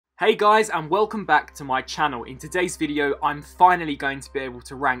Hey guys, and welcome back to my channel. In today's video, I'm finally going to be able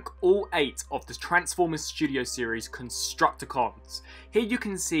to rank all 8 of the Transformers Studio Series Constructicons. Here you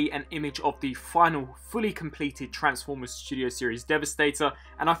can see an image of the final, fully completed Transformers Studio Series Devastator,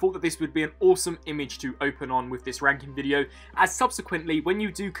 and I thought that this would be an awesome image to open on with this ranking video, as subsequently, when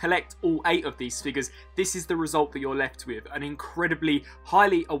you do collect all 8 of these figures, this is the result that you're left with. An incredibly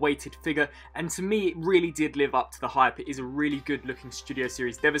highly awaited figure, and to me, it really did live up to the hype. It is a really good looking Studio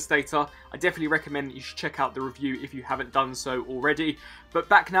Series Devastator. I definitely recommend that you should check out the review if you haven't done so already. But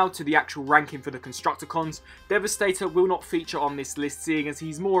back now to the actual ranking for the Constructicons. Devastator will not feature on this list, seeing as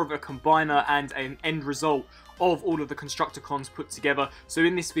he's more of a combiner and an end result of all of the Constructicons put together. So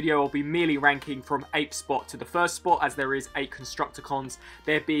in this video I'll be merely ranking from 8th spot to the 1st spot, as there is 8 Constructicons,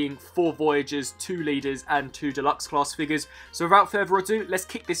 there being 4 Voyagers, 2 Leaders and 2 Deluxe class figures. So without further ado, let's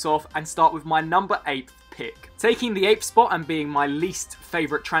kick this off and start with my number 8 pick. Taking the 8th spot and being my least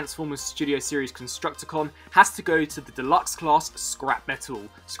favourite Transformers Studio Series Constructicon has to go to the Deluxe class Scrap Metal.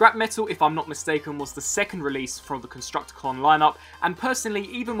 Scrap Metal, if I'm not mistaken, was the second release from the Constructicon lineup, and personally,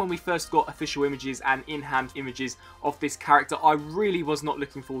 even when we first got official images and in-hand images of this character, I really was not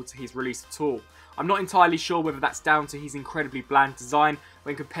looking forward to his release at all. I'm not entirely sure whether that's down to his incredibly bland design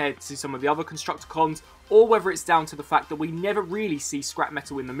when compared to some of the other Constructicons, or whether it's down to the fact that we never really see Scrap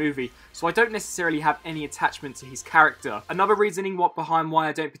Metal in the movie, so I don't necessarily have any attachment to his character. Another reasoning behind why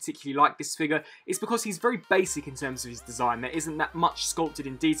I don't particularly like this figure is because he's very basic in terms of his design. There isn't that much sculpted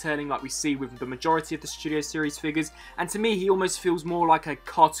in detailing like we see with the majority of the Studio Series figures, and to me he almost feels more like a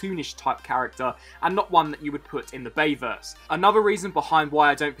cartoonish type character and not one that you would put in the Bayverse. Another reason behind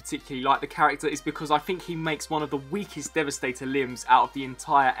why I don't particularly like the character is because I think he makes one of the weakest Devastator limbs out of the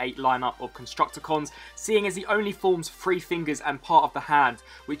entire 8 lineup of Constructicons, seeing as he only forms 3 fingers and part of the hand,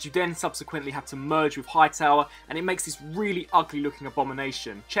 which you then subsequently have to merge with Hightower, and it makes this really ugly looking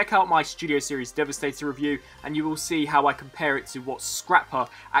abomination. Check out my Studio Series Devastator review and you will see how I compare it to what Scrapper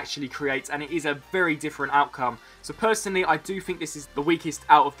actually creates, and it is a very different outcome. So personally, I do think this is the weakest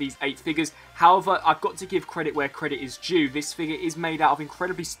out of these 8 figures. However, I've got to give credit where credit is due. This figure is made out of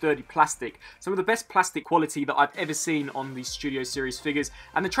incredibly sturdy plastic, some of the best plastic quality that I've ever seen on these Studio Series figures,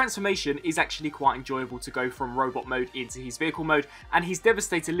 and the transformation is actually quite enjoyable to go from robot mode into his vehicle mode, and his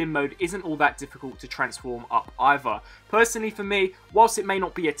Devastator limb mode isn't all that difficult to transform up either. Personally for me, whilst it may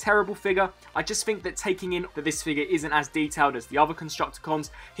not be a terrible figure, I just think that taking in that this figure isn't as detailed as the other Constructicons,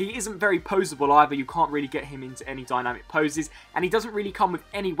 he isn't very poseable either. You can't really get him into any dynamic poses, and he doesn't really come with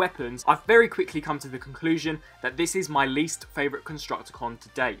any weapons. I've very quickly come to the conclusion that this is my least favourite Constructicon to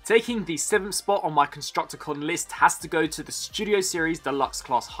date. Taking the 7th spot on my Constructicon list has to go to the Studio Series Deluxe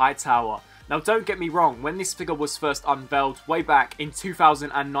Class Hightower. Now don't get me wrong, when this figure was first unveiled way back in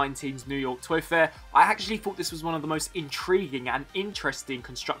 2019's New York Toy Fair, I actually thought this was one of the most intriguing and interesting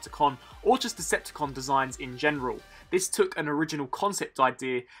Constructicon or just Decepticon designs in general. This took an original concept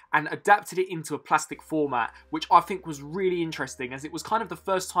idea and adapted it into a plastic format, which I think was really interesting, as it was kind of the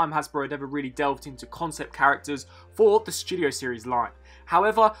first time Hasbro had ever really delved into concept characters for the Studio Series line.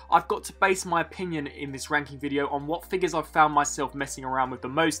 However, I've got to base my opinion in this ranking video on what figures I've found myself messing around with the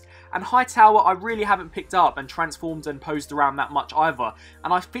most, and Hightower I really haven't picked up and transformed and posed around that much either,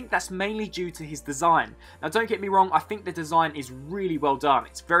 and I think that's mainly due to his design. Now don't get me wrong, I think the design is really well done.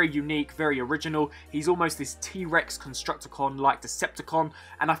 It's very unique, very original. He's almost this T-Rex Constructicon like Decepticon,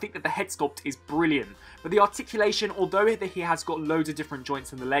 and I think that the head sculpt is brilliant. But the articulation, although he has got loads of different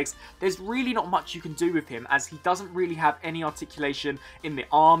joints in the legs, there's really not much you can do with him, as he doesn't really have any articulation in the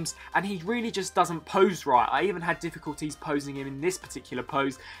arms, and he really just doesn't pose right. I even had difficulties posing him in this particular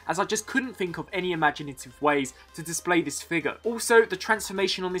pose, as I just couldn't think of any imaginative ways to display this figure. Also, the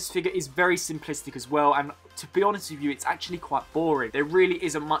transformation on this figure is very simplistic as well, and to be honest with you, it's actually quite boring. There really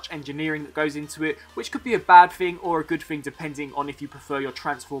isn't much engineering that goes into it, which could be a bad thing or a good thing depending on if you prefer your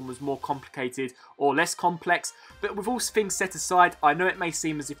Transformers more complicated or less complex. But with all things set aside, I know it may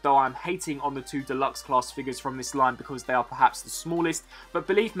seem as if though I'm hating on the 2 Deluxe class figures from this line because they are perhaps the smallest, but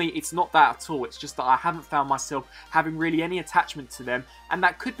believe me, it's not that at all. It's just that I haven't found myself having really any attachment to them, and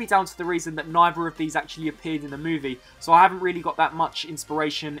that could be down to the reason that neither of these actually appeared in the movie, so I haven't really got that much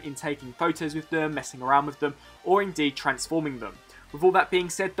inspiration in taking photos with them, messing around with them, or indeed transforming them. With all that being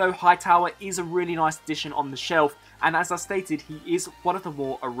said though, Hightower is a really nice addition on the shelf, and as I stated, he is one of the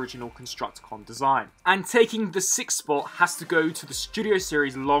more original Constructicon design. And taking the 6th spot has to go to the Studio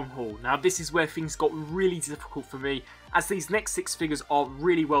Series Long Haul. Now this is where things got really difficult for me, as these next 6 figures are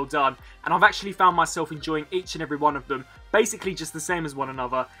really well done, and I've actually found myself enjoying each and every one of them basically just the same as one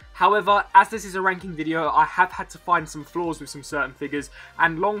another. However, as this is a ranking video, I have had to find some flaws with some certain figures,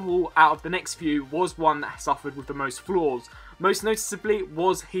 and Longhaul, out of the next few, was one that suffered with the most flaws. Most noticeably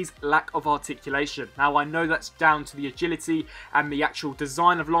was his lack of articulation. Now, I know that's down to the agility and the actual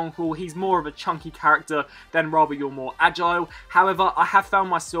design of Longhaul. He's more of a chunky character than rather your more agile. However, I have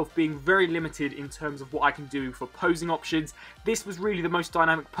found myself being very limited in terms of what I can do for posing options. This was really the most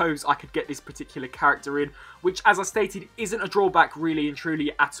dynamic pose I could get this particular character in, which, as I stated, isn't a drawback really and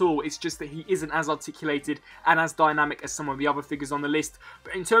truly at all. It's just that he isn't as articulated and as dynamic as some of the other figures on the list.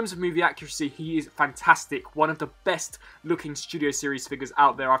 But in terms of movie accuracy, he is fantastic. One of the best looking Studio Series figures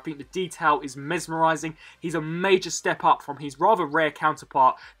out there. I think the detail is mesmerizing. He's a major step up from his rather rare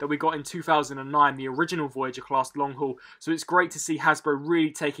counterpart that we got in 2009, the original Voyager class Longhaul. So it's great to see Hasbro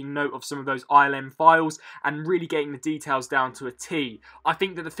really taking note of some of those ILM files and really getting the details down to a T. I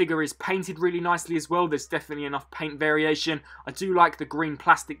think that the figure is painted really nicely as well. There's definitely enough paint variation. I do like the green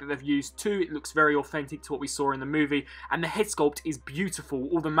plastic that they've used too. It looks very authentic to what we saw in the movie, and the head sculpt is beautiful.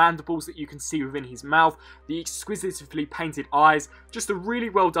 All the mandibles that you can see within his mouth, the exquisitely painted eyes, just a really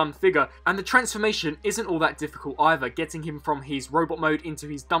well done figure. And the transformation isn't all that difficult either, getting him from his robot mode into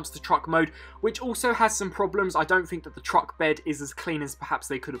his dumpster truck mode, which also has some problems. I don't think that the truck bed is as clean as perhaps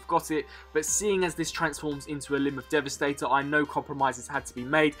they could have got it, but seeing as this transforms into a limb of Devastator, I know compromises had to be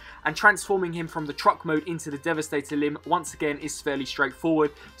made, and transforming him from the truck mode into the Devastator limb once again is fairly straightforward.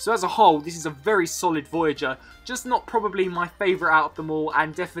 So as a whole, this is a very solid Voyager, just not probably my favourite out of them all,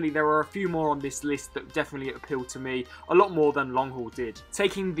 and definitely there are a few more on this list that definitely appeal to me a lot more than Longhaul did.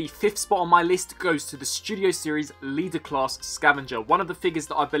 Taking the 5th spot on my list goes to the Studio Series Leader Class Scavenger, one of the figures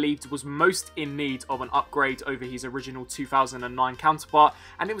that I believed was most in need of an upgrade over his original 2009 counterpart,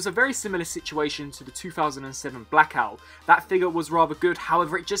 and it was a very similar situation to the 2007 Black Owl. That figure was rather good,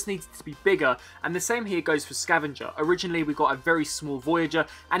 however it just needed to be bigger, and the same here goes for Scavenger. Originally we got a very small Voyager,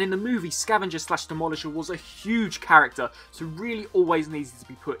 and in the movie Scavenger / Demolisher was a huge character, so really always needed to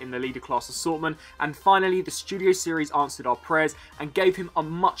be put in the Leader Class assortment, and finally the Studio Series answered our prayers and gave him a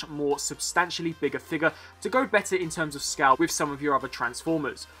much more substantially bigger figure to go better in terms of scale with some of your other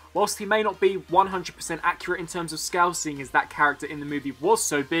Transformers. Whilst he may not be 100% accurate in terms of scale, seeing as that character in the movie was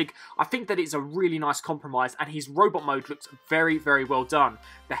so big, I think that it's a really nice compromise, and his robot mode looks very, very well done.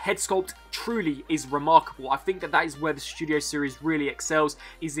 The head sculpt truly is remarkable. I think that is where the Studio Series really excels,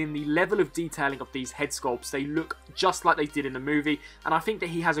 is in the level of detailing of these head sculpts. They look just like they did in the movie, and I think that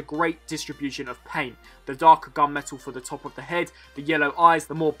he has a great distribution of paint. The darker gunmetal for the top of the head, the yellow eyes,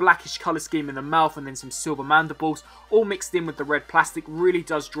 the more blackish colour scheme in the mouth, and then some silver mandibles, all mixed in with the red plastic, really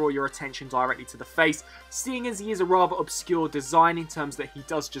does draw your attention directly to the face. Seeing as he is a rather obscure design in terms that he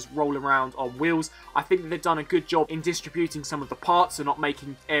does just roll around on wheels, I think that they've done a good job in distributing some of the parts and not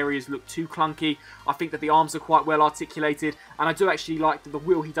making areas look too clunky. I think that the arms are quite well articulated, and I do actually like that the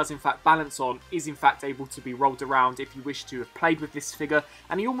wheel he does in fact balance on is in fact able to be rolled around if you wish to have played with this figure,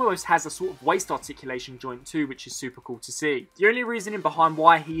 and he almost has a sort of waist articulation joint too, which is super cool to see. The only reasoning behind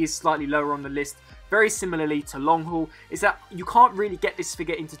why he is slightly lower on the list, very similarly to Longhaul, is that you can't really get this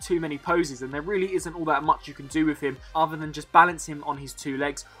figure into too many poses, and there really isn't all that much you can do with him other than just balance him on his two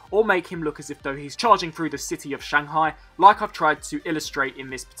legs or make him look as if though he's charging through the city of Shanghai, like I've tried to illustrate in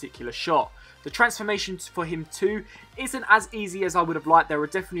this particular shot. The transformation for him too isn't as easy as I would have liked. There are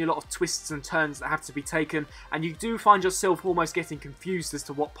definitely a lot of twists and turns that have to be taken, and you do find yourself almost getting confused as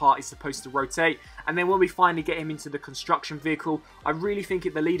to what part is supposed to rotate. And then when we finally get him into the construction vehicle, I really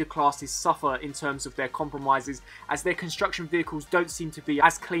think the leader classes suffer in terms of their compromises, as their construction vehicles don't seem to be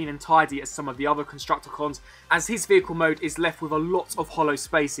as clean and tidy as some of the other Constructicons, as his vehicle mode is left with a lot of hollow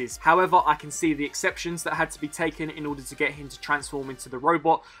spaces. However, I can see the exceptions that had to be taken in order to get him to transform into the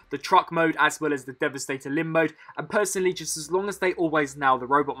robot, the truck mode, as well as the Devastator limb mode, and personally, just as long as they always nail the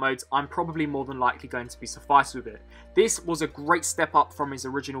robot modes, I'm probably more than likely going to be sufficed with it. This was a great step up from his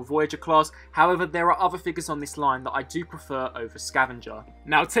original Voyager class, however there are other figures on this line that I do prefer over Scavenger.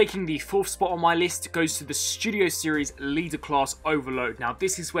 Now taking the 4th spot on my list goes to the Studio Series Leader Class Overload. Now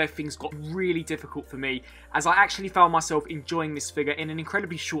this is where things got really difficult for me, as I actually found myself enjoying this figure in an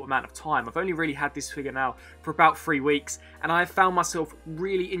incredibly short amount of time. I've only really had this figure now for about 3 weeks, and I have found myself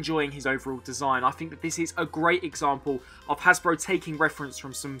really enjoying his overall design. I think that this is a great example of Hasbro taking reference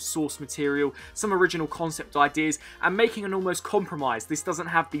from some source material, some original concept ideas, and making an almost compromise. This doesn't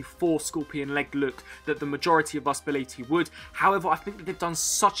have the 4 scorpion leg look that the majority of us believed he would. However, I think that they've done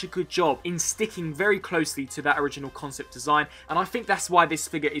such a good job in sticking very closely to that original concept design, and I think that's why this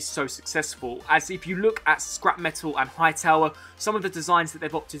figure is so successful. As if you look at Scrap Metal and Hightower, some of the designs that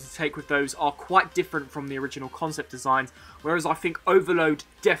they've opted to take with those are quite different from the original concept designs, whereas I think Overload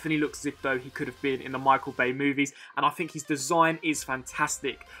definitely looks as if though he could have been in the Michael Bay movies, and I think his design is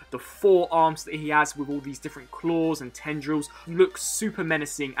fantastic. The 4 arms that he has with all these different claws and tendrils looks super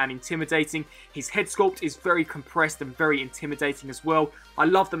menacing and intimidating. His head sculpt is very compressed and very intimidating as well. I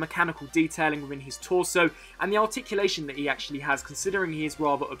love the mechanical detailing within his torso, and the articulation that he actually has, considering he is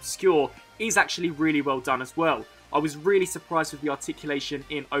rather obscure, is actually really well done as well. I was really surprised with the articulation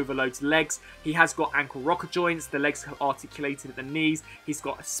in Overload's legs. He has got ankle rocker joints, the legs are articulated at the knees, he's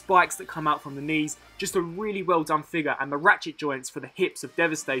got spikes that come out from the knees, just a really well done figure, and the ratchet joints for the hips of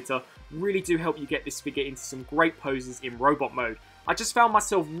Devastator really do help you get this figure into some great poses in robot mode. I just found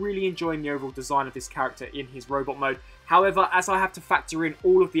myself really enjoying the overall design of this character in his robot mode. However, as I have to factor in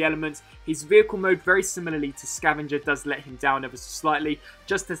all of the elements, his vehicle mode, very similarly to Scavenger, does let him down ever so slightly,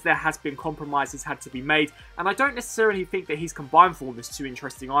 just as there has been compromises had to be made, and I don't necessarily think that his combined form is too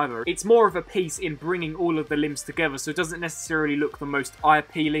interesting either. It's more of a piece in bringing all of the limbs together, so it doesn't necessarily look the most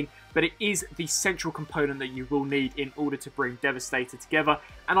eye-appealing, but it is the central component that you will need in order to bring Devastator together,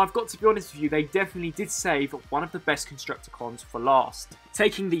 and I've got to be honest with you, they definitely did save one of the best Constructicons for last.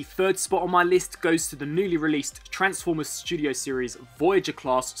 Taking the 3rd spot on my list goes to the newly released Transformers Studio Series Voyager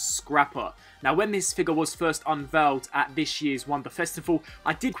class Scrapper. Now, when this figure was first unveiled at this year's Wonder Festival,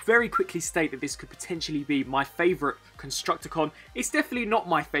 I did very quickly state that this could potentially be my favourite Constructicon. It's definitely not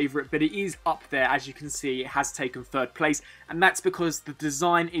my favourite, but it is up there. As you can see, it has taken 3rd place, and that's because the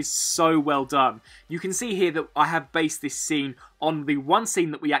design is so well done. You can see here that I have based this scene on the one scene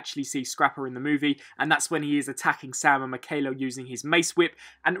that we actually see Scrapper in the movie, and that's when he is attacking Sam and Michaela using his mace whip.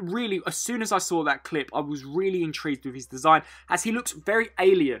 And really, as soon as I saw that clip, I was really intrigued with his design, as he looks very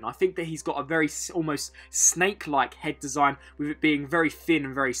alien. I think that he's got a very almost snake-like head design, with it being very thin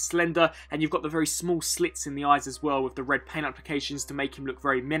and very slender, and you've got the very small slits in the eyes as well with the red paint applications to make him look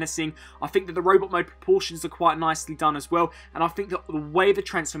very menacing. I think that the robot mode proportions are quite nicely done as well, and I think that the way the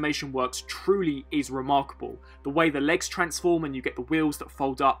transformation works truly is remarkable. The way the legs transform and you get the wheels that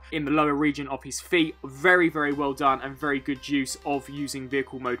fold up in the lower region of his feet, very, very well done and very good use of using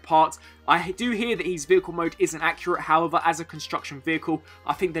vehicle mode parts. I do hear that his vehicle mode isn't accurate, however, as a construction vehicle,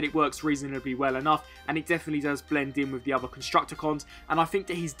 I think that it works reasonably well enough, and it definitely does blend in with the other Constructicons, and I think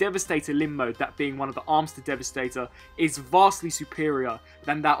that his Devastator limb mode, that being one of the arms to Devastator, is vastly superior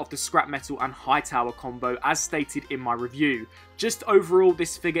than that of the Scrap Metal and Hightower combo, as stated in my review. Just overall,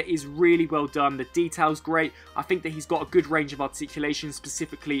 this figure is really well done, the detail's great, I think that he's got a good range of articulation,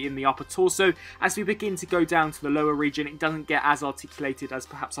 specifically in the upper torso. As we begin to go down to the lower region, it doesn't get as articulated as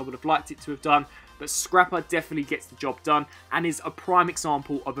perhaps I would have liked it to have done, but Scrapper definitely gets the job done and is a prime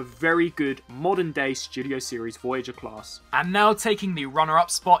example of a very good modern day Studio Series Voyager class. And now taking the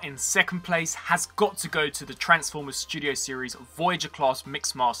runner-up spot in 2nd place has got to go to the Transformers Studio Series Voyager class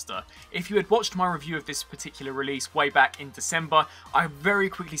Mixmaster. If you had watched my review of this particular release way back in December, I very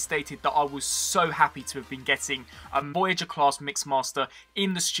quickly stated that I was so happy to have been getting a Voyager class Mixmaster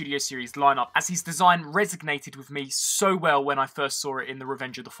in the Studio Series lineup, as his design resonated with me so well when I first saw it in the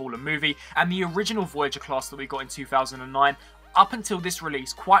Revenge of the Fallen movie, and the original Voyager class that we got in 2009, up until this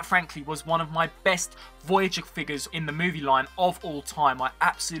release, quite frankly, was one of my best Voyager figures in the movie line of all time. I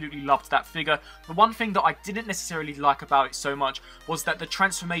absolutely loved that figure. The one thing that I didn't necessarily like about it so much was that the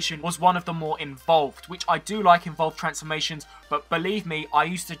transformation was one of the more involved, which I do like involved transformations, but believe me, I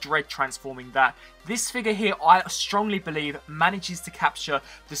used to dread transforming that. This figure here, I strongly believe, manages to capture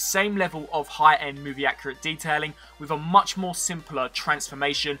the same level of high-end movie accurate detailing with a much more simpler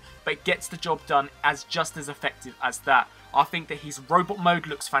transformation, but gets the job done as just as effective as that. I think that his robot mode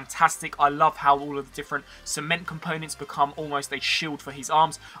looks fantastic. I love how all of the different cement components become almost a shield for his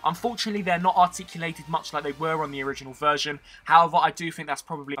arms. Unfortunately, they're not articulated much like they were on the original version. However, I do think that's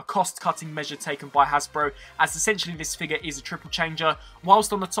probably a cost-cutting measure taken by Hasbro, as essentially this figure is a triple changer.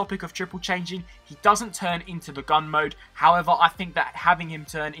 Whilst on the topic of triple changing, he doesn't turn into the gun mode. However, I think that having him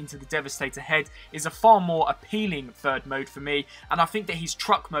turn into the Devastator head is a far more appealing 3rd mode for me, and I think that his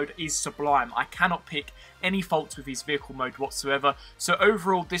truck mode is sublime. I cannot pick any faults with his vehicle mode whatsoever. So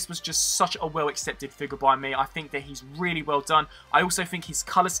overall, this was just such a well accepted figure by me. I think that he's really well done. I also think his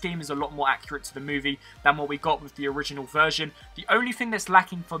colour scheme is a lot more accurate to the movie than what we got with the original version. The only thing that's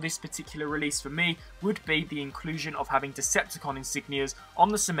lacking for this particular release for me would be the inclusion of having Decepticon insignias on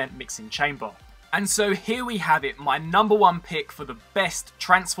the cement mixing chamber. And so here we have it, my number one pick for the best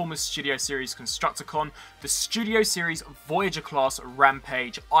Transformers Studio Series Constructicon, the Studio Series Voyager class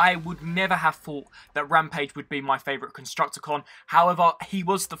Rampage. I would never have thought that Rampage would be my favourite Constructicon. However, he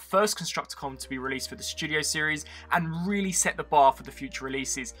was the first Constructicon to be released for the Studio Series and really set the bar for the future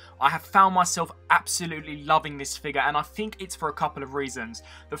releases. I have found myself absolutely loving this figure, and I think it's for a couple of reasons.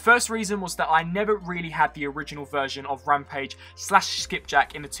 The first reason was that I never really had the original version of Rampage /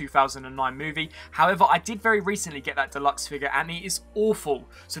 Skipjack in the 2009 movie. However, I did very recently get that deluxe figure and it is awful.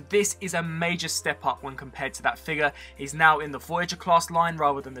 So this is a major step up when compared to that figure. He's now in the Voyager class line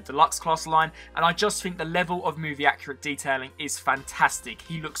rather than the deluxe class line, and I just think the level of movie accurate detailing is fantastic.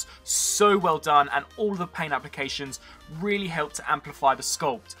 He looks so well done and all the paint applications really help to amplify the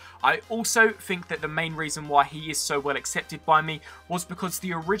sculpt. I also think that the main reason why he is so well accepted by me was because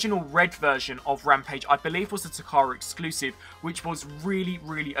the original red version of Rampage, I believe, was a Takara exclusive, which was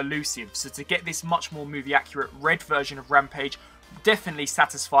really elusive. So to get this much more movie accurate red version of Rampage definitely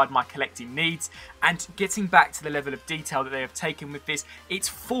satisfied my collecting needs. And getting back to the level of detail that they have taken with this, it's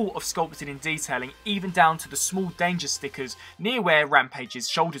full of sculpting and detailing, even down to the small danger stickers near where Rampage's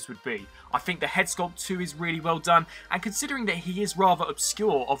shoulders would be. I think the head sculpt too is really well done, and considering that he is rather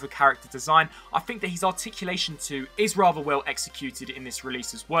obscure of a character design, I think that his articulation too is rather well executed in this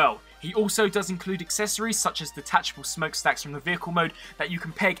release as well. He also does include accessories such as detachable smokestacks from the vehicle mode that you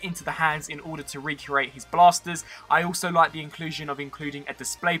can peg into the hands in order to recreate his blasters. I also like the inclusion of including a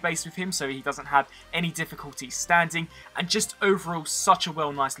display base with him so he doesn't have any difficulty standing, and just overall such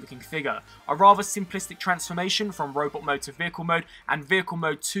a nice looking figure. A rather simplistic transformation from robot mode to vehicle mode, and vehicle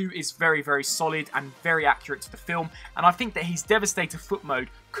mode 2 is very solid and very accurate to the film, and I think that his Devastator foot mode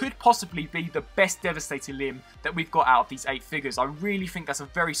could possibly be the best Devastator limb that we've got out of these 8 figures. I really think that's a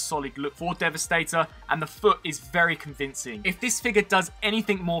very solid look for Devastator, and the foot is very convincing. If this figure does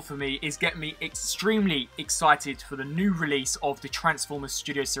anything more for me is get me extremely excited for the new release of the Transformers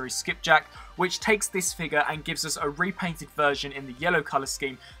Studio Series Skipjack, which takes this figure and gives us a repainted version in the yellow colour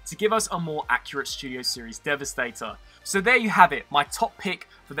scheme to give us a more accurate Studio Series Devastator. So there you have it, my top pick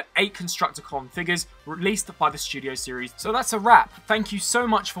for the 8 Constructicon figures released by the Studio Series. So that's a wrap. Thank you so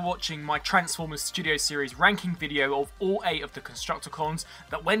much for watching my Transformers Studio Series ranking video of all 8 of the Constructicons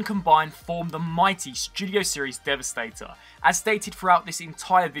that when combined form the mighty Studio Series Devastator. As stated throughout this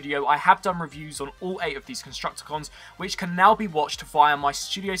entire video, I have done reviews on all 8 of these Constructicons, which can now be watched via my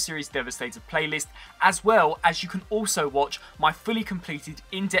Studio Series Devastator playlist, as well as you can also watch my fully completed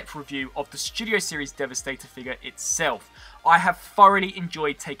in-depth review of the Studio Series Devastator figure itself. I have thoroughly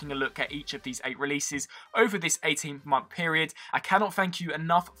enjoyed taking a look at each of these 8 releases over this 18-month period. I cannot thank you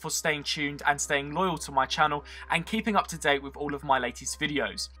enough for staying tuned and staying loyal to my channel and keeping up to date with all of my latest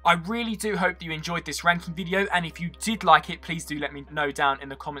videos. I really do hope that you enjoyed this ranking video, and if you did like it, please do let me know down in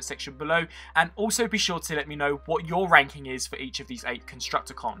the comment section below, and also be sure to let me know what your ranking is for each of these 8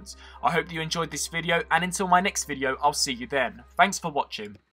 Constructicons. I hope that you enjoyed this video, and until my next video, I'll see you then. Thanks for watching.